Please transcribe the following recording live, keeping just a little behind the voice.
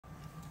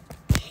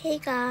Hey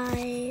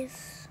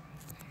guys,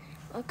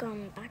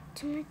 welcome back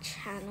to my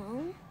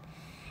channel.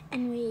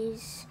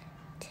 Anyways,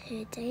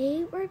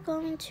 today we're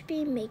going to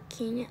be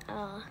making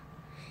a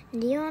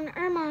neon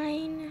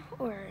Ermine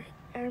or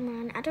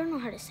Ermine. I don't know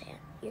how to say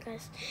it, you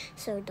guys,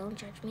 so don't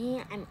judge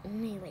me. I'm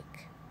only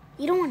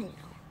you don't want to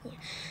know.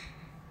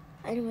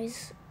 Yeah.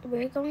 Anyways,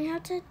 we're going to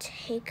have to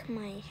take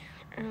my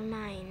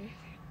Ermine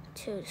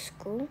to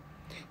school.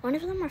 One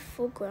of them are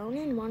full grown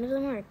and one of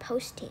them are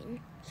posting.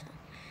 So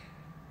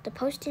the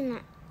posting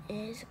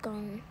is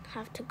going to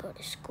have to go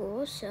to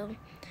school, so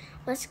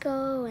let's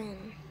go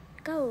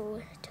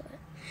to it.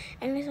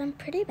 Anyways, I'm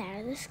pretty bad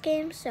at this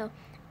game, so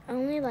I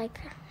only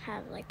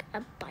have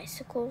a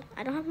bicycle.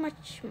 I don't have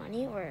much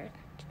money or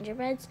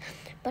gingerbreads,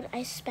 but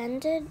I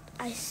spent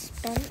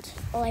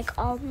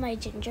all my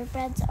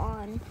gingerbreads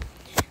on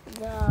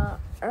the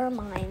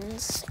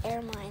Ermines,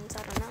 I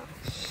don't know.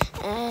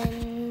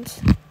 And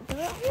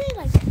there are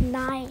only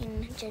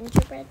 9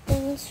 gingerbread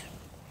things,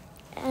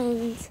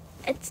 and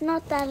it's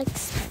not that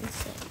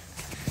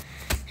expensive.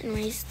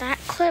 Anyways, that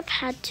clip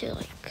had to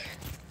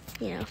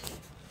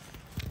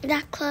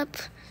that clip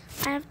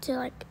I have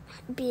to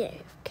be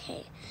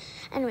okay.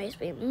 Anyways,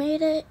 we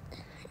made it,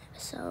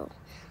 so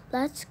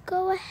let's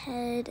go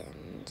ahead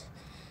and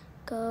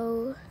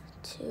go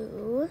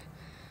to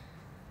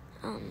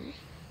oh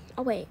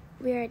wait,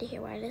 we're already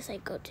here. Why did I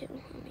say go to?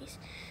 Anyways,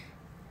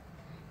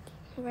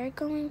 we're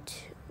going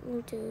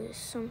to do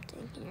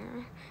something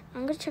here.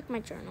 I'm gonna check my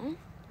journal.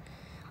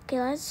 Okay,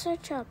 let's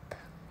search up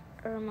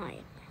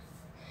Ermine.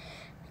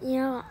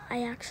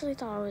 I actually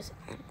thought it was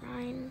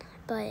Ermine,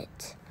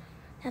 but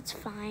that's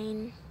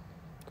fine.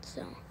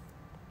 So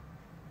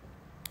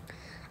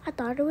I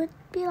thought it would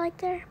be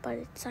there, but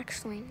it's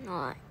actually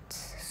not.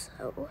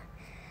 So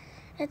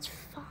it's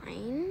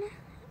fine.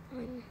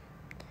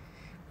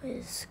 I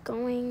was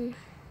going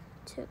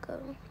to go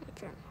to my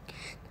journal.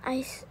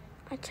 I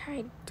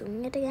tried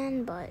doing it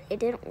again, but it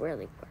didn't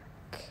really work.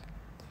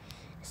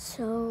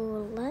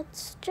 So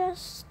let's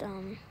just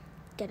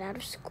get out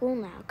of school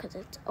now because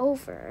it's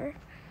over.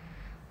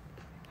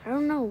 I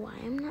don't know why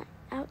I'm not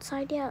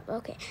outside yet.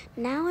 Okay,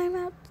 now I'm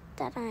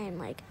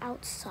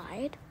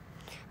outside.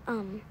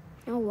 Oh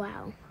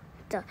wow,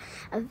 the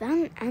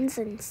event ends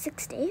in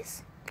 6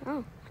 days.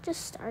 Oh, I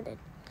just started.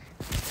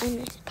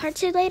 And part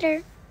 2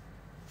 later.